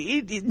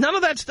none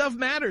of that stuff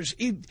matters.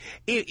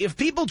 If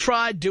people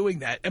tried doing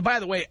that, and by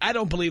the way, I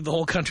don't believe the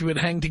whole country would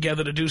hang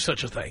together to do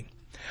such a thing.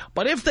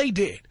 But if they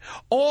did,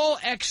 all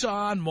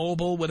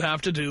ExxonMobil would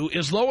have to do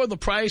is lower the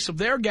price of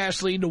their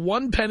gasoline to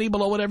 1 penny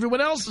below what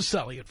everyone else is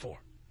selling it for.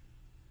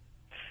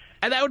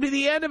 And that would be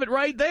the end of it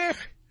right there.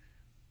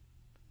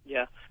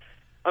 Yeah.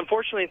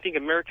 Unfortunately, I think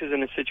America's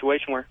in a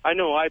situation where I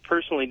know I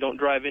personally don't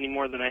drive any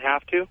more than I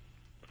have to.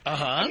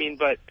 I mean,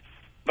 but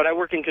I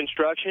work in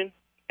construction,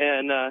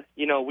 and,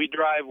 you know, we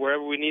drive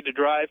wherever we need to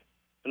drive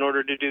in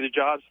order to do the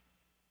jobs.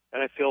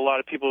 And I feel a lot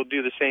of people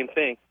do the same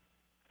thing.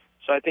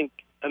 So I think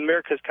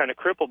America's kind of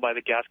crippled by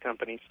the gas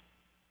companies.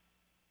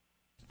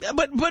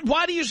 But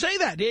why do you say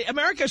that?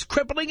 America's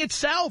crippling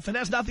itself. It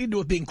has nothing to do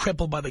with being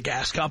crippled by the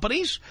gas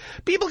companies.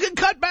 People can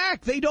cut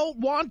back. They don't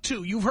want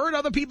to. You've heard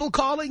other people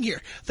calling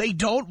here. They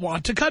don't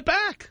want to cut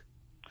back.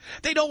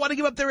 They don't want to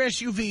give up their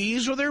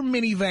SUVs or their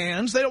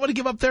minivans. They don't want to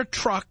give up their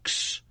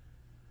trucks.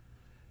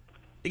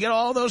 You get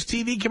all those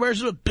TV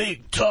commercials with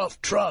big,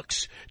 tough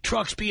trucks.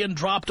 Trucks being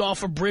dropped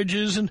off of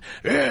bridges. And,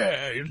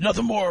 yeah, there's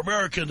nothing more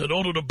American than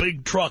owning a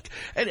big truck.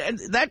 And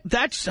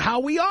that's how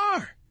we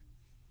are.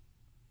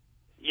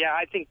 Yeah,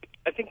 I think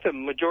the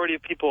majority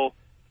of people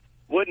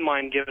wouldn't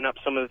mind giving up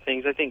some of the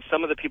things. I think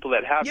some of the people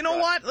that have... You know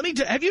what? Let me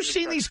have you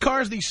seen these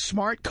cars, these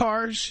smart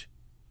cars?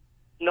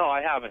 No,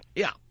 I haven't.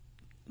 Yeah.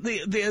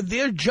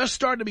 They're just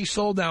starting to be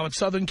sold now in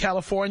Southern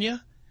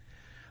California.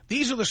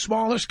 These are the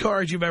smallest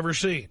cars you've ever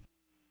seen.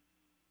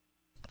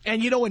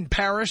 And, you know, in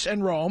Paris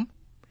and Rome,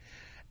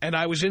 and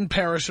I was in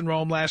Paris and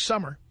Rome last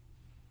summer,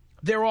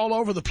 they're all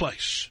over the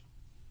place.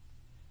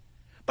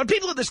 But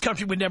people in this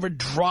country would never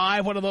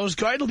drive one of those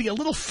cars. It'll be a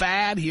little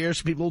fad here,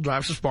 so people will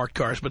drive some smart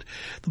cars. But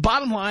the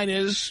bottom line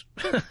is,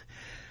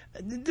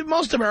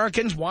 most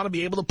Americans want to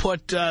be able to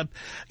put,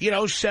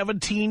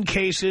 17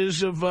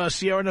 cases of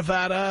Sierra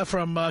Nevada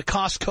from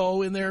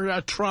Costco in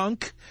their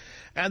trunk.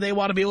 And they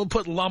want to be able to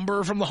put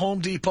lumber from the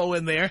Home Depot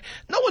in there.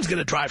 No one's going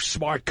to drive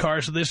smart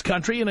cars in this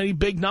country in any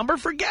big number.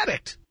 Forget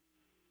it.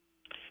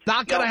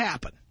 Not going to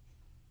happen.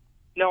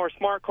 Now, are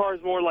smart cars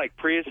more like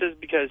Priuses?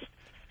 Because...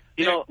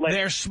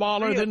 they're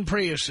smaller than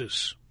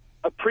Priuses.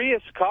 A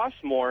Prius costs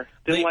more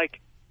than,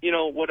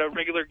 what a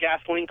regular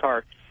gasoline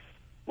car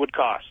would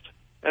cost.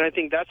 And I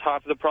think that's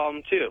half of the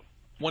problem, too.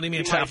 What do you mean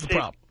it's half the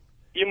problem?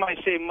 You might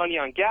save money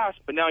on gas,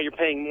 but now you're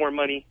paying more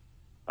money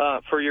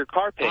for your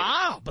car payment.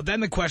 Wow. But then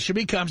the question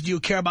becomes, do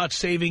you care about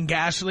saving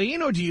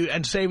gasoline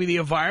and saving the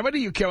environment, or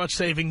do you care about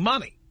saving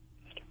money?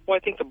 Well, I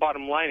think the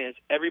bottom line is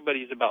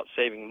everybody's about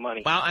saving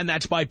money. Well, and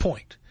that's my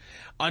point.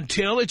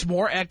 Until it's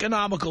more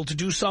economical to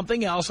do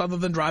something else other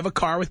than drive a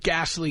car with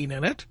gasoline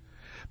in it,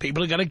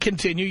 people are going to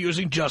continue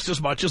using just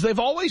as much as they've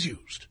always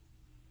used.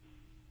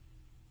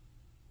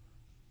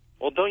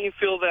 Well, don't you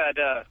feel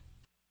that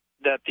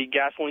the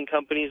gasoline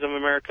companies of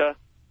America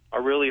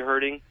are really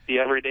hurting the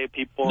everyday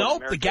people?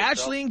 Nope, the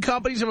gasoline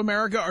companies of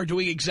America are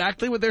doing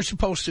exactly what they're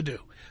supposed to do,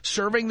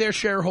 serving their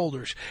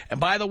shareholders. And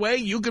by the way,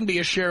 you can be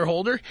a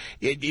shareholder.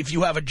 If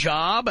you have a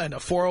job and a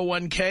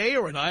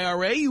 401k or an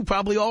IRA, you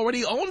probably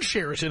already own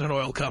shares in an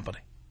oil company.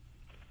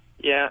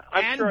 Yeah,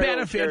 I'm sure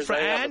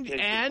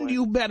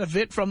you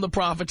benefit from the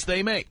profits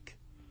they make.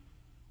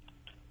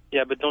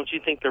 Yeah, but don't you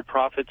think their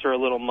profits are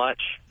a little much?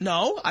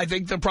 No, I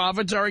think the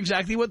profits are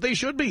exactly what they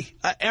should be.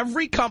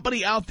 Every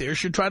company out there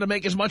should try to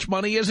make as much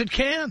money as it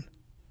can.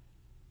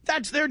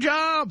 That's their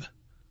job.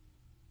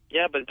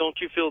 Yeah, but don't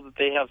you feel that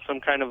they have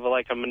some kind of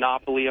a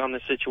monopoly on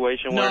the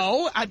situation?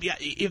 No,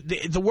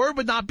 the word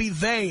would not be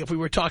they if we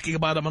were talking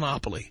about a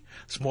monopoly.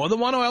 It's more than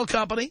one oil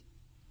company.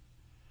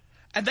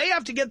 And they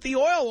have to get the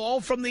oil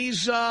all from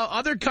these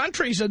other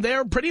countries, and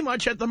they're pretty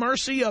much at the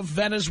mercy of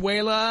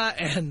Venezuela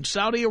and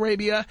Saudi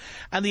Arabia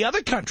and the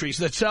other countries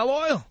that sell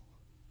oil.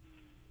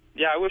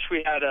 Yeah, I wish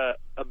we had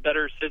a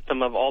better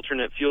system of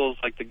alternate fuels,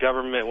 like the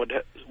government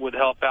would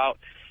help out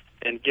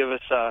and give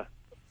us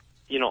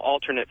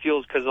alternate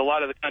fuels, because a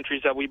lot of the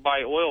countries that we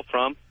buy oil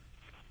from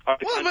are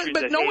the countries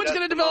but that no hate one's us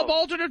going to develop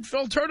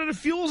alternative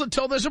fuels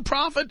until there's a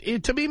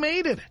profit to be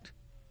made in it.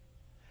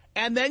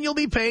 And then you'll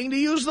be paying to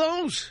use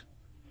those.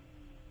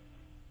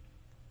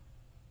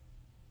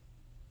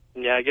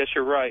 Yeah, I guess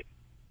you're right.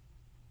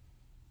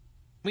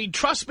 I mean,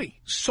 trust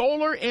me,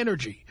 solar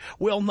energy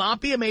will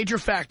not be a major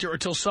factor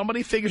until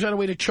somebody figures out a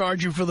way to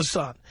charge you for the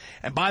sun.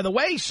 And by the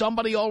way,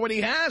 somebody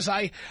already has.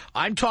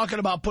 I'm talking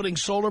about putting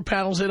solar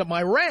panels in at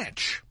my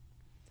ranch.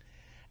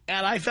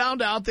 And I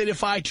found out that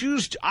if I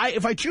choose,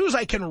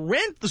 I can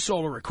rent the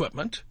solar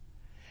equipment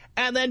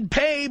and then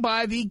pay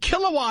by the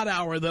kilowatt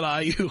hour that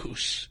I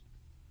use.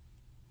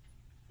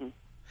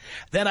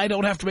 Then I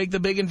don't have to make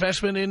the big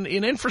investment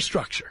in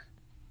infrastructure.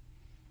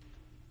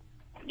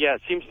 Yeah,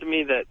 it seems to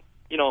me that,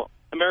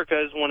 America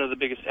is one of the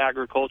biggest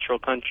agricultural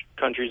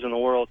countries in the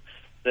world,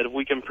 that if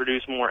we can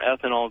produce more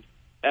ethanol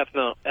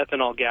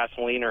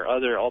gasoline or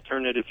other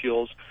alternative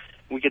fuels,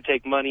 we could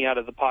take money out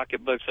of the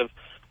pocketbooks of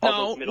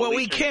all those Middle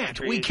Eastern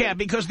countries. We can't,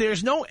 because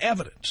there's no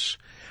evidence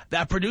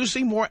that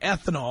producing more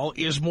ethanol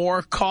is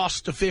more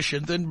cost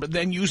efficient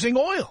than using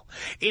oil.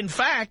 In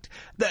fact,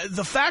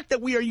 the fact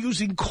that we are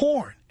using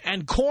corn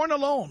and corn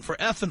alone for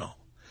ethanol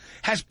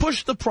has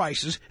pushed the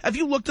prices. Have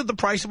you looked at the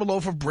price of a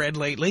loaf of bread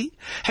lately?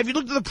 Have you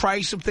looked at the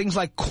price of things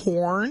like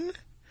corn?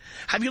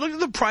 Have you looked at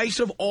the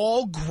price of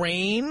all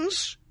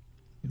grains?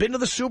 Been to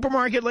the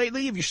supermarket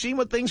lately? Have you seen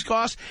what things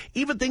cost?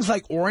 Even things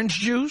like orange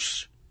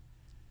juice?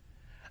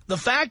 The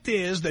fact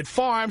is that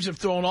farms have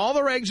thrown all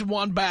their eggs in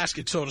one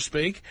basket, so to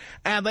speak,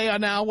 and they are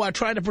now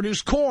trying to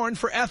produce corn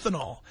for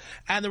ethanol.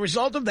 And the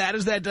result of that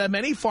is that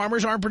many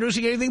farmers aren't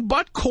producing anything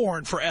but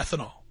corn for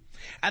ethanol.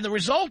 And the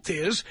result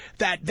is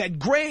that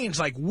grains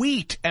like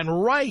wheat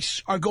and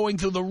rice are going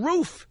through the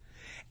roof.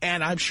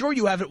 And I'm sure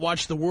you haven't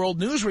watched the world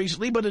news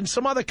recently, but in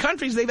some other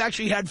countries, they've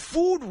actually had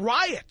food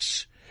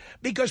riots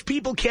because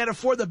people can't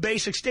afford the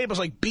basic staples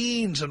like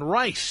beans and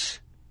rice.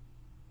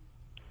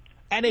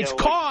 And it's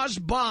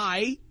caused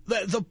by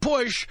the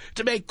push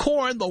to make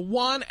corn the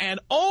one and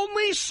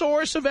only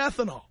source of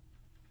ethanol.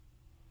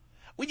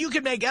 When you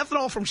can make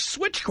ethanol from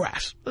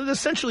switchgrass, it's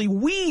essentially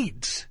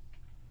weeds.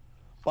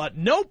 But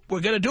nope, we're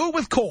going to do it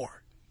with corn.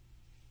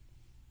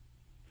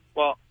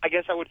 Well, I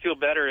guess I would feel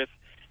better if,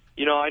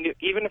 I knew,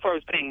 even if I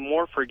was paying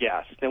more for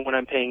gas than what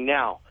I'm paying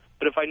now.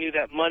 But if I knew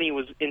that money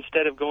was,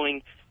 instead of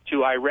going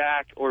to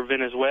Iraq or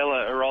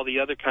Venezuela or all the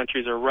other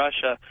countries or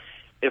Russia,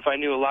 if I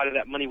knew a lot of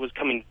that money was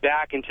coming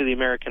back into the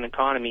American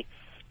economy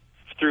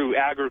through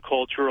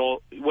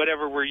agricultural,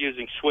 whatever we're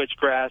using,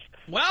 switchgrass,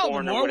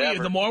 corn,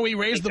 the more we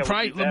raise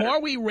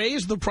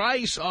the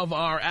price of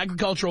our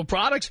agricultural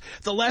products,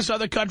 the less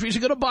other countries are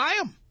going to buy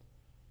them.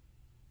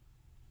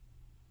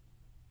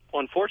 Well,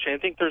 unfortunately, I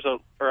think there's a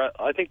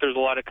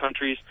lot of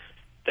countries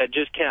that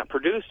just can't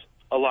produce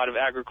a lot of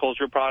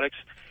agricultural products,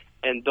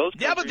 and those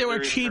but there are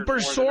cheaper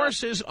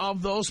sources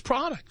of those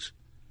products.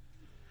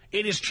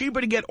 It is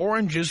cheaper to get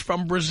oranges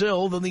from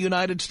Brazil than the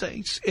United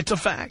States. It's a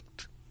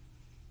fact.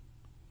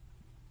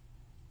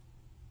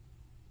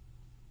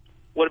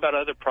 What about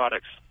other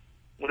products?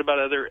 What about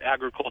other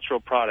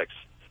agricultural products?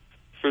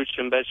 Fruits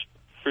and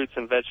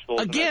vegetables.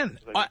 Again,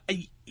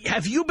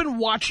 have you been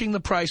watching the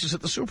prices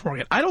at the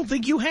supermarket? I don't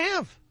think you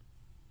have.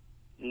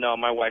 No,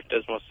 my wife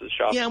does most of the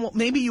shopping. Yeah, well,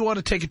 maybe you ought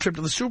to take a trip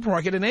to the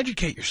supermarket and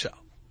educate yourself.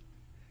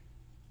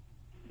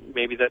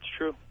 Maybe that's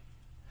true.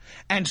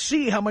 And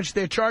see how much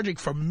they're charging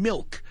for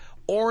milk,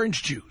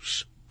 orange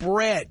juice,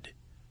 bread,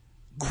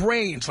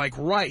 grains like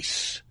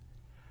rice,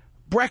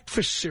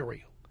 breakfast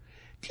cereal.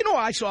 Do you know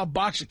I saw a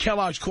box of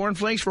Kellogg's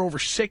cornflakes for over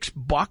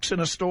 $6 in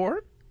a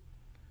store?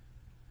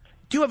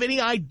 Do you have any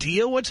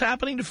idea what's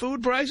happening to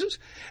food prices?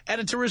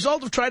 And it's a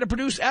result of trying to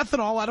produce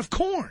ethanol out of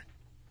corn.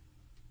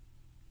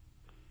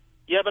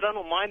 Yeah, but I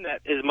don't mind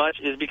that as much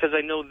is because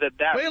I know that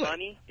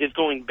money is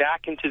going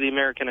back into the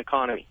American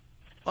economy.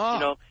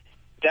 Oh,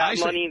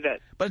 money that...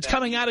 But it's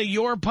coming out of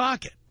your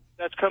pocket.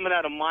 That's coming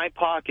out of my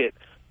pocket,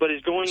 but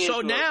it's going into...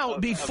 So now,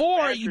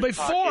 before,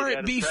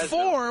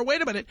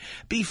 wait a minute,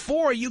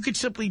 before you could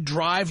simply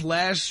drive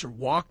less or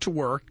walk to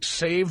work,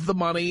 save the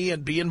money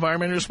and be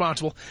environmentally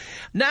responsible.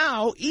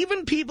 Now,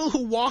 even people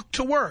who walk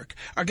to work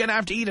are going to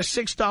have to eat a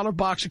 $6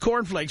 box of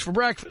cornflakes for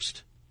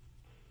breakfast.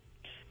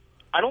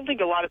 I don't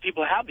think a lot of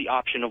people have the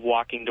option of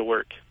walking to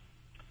work.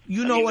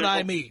 You know what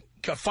I mean.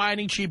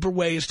 Finding cheaper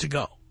ways to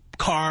go.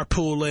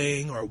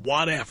 Carpooling or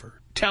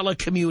whatever.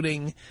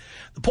 Telecommuting.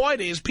 The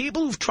point is,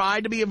 people who've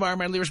tried to be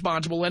environmentally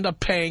responsible end up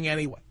paying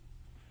anyway.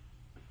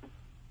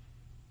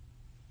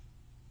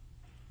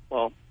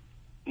 Well,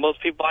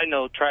 most people I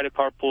know try to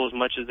carpool as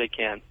much as they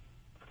can.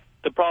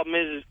 The problem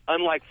is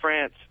unlike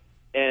France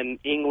and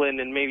England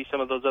and maybe some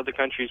of those other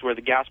countries where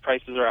the gas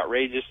prices are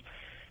outrageous,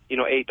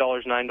 $8,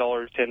 $9,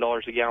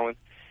 $10 a gallon.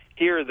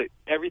 Here,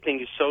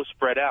 everything is so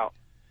spread out.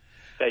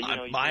 That,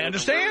 I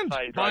understand,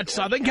 but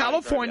Southern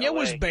California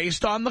was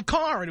based on the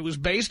car, and it was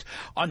based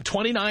on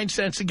 29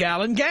 cents a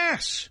gallon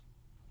gas.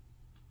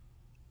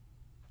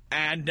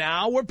 And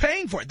now we're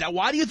paying for it. Now,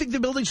 why do you think they're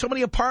building so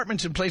many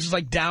apartments in places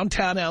like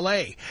downtown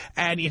L.A.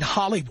 and in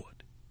Hollywood?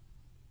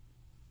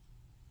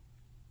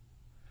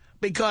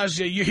 Because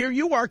here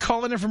you are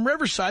calling it from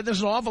Riverside.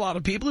 There's an awful lot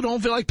of people who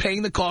don't feel like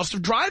paying the cost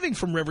of driving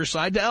from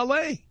Riverside to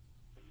L.A.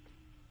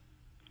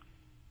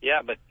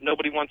 Yeah, but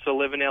nobody wants to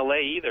live in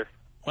L.A. either.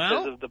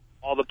 Well, because of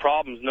all the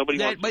problems. Nobody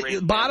wants to. But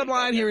the bottom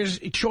line here is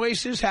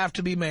choices have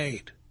to be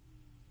made.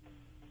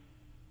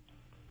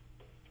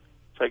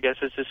 So I guess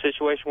it's a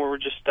situation where we're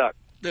just stuck.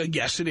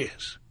 Yes, it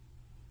is.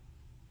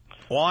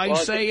 All I can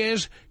say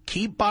is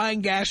keep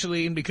buying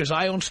gasoline because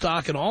I own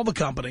stock in all the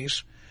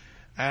companies.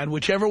 And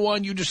whichever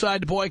one you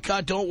decide to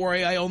boycott, don't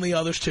worry, I own the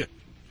others too.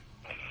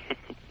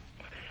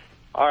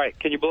 All right.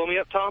 Can you blow me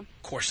up, Tom?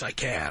 Of course I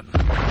can.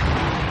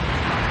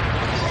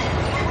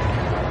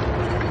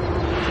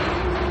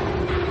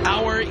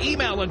 Our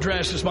email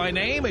address is my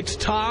name. It's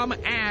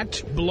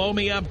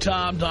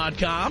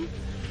tom@blowmeuptom.com.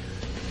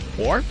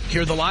 Or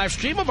hear the live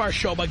stream of our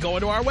show by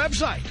going to our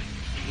website.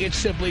 It's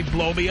simply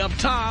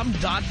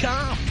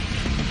blowmeuptom.com.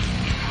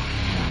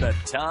 The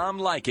Tom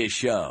Leykis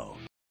Show.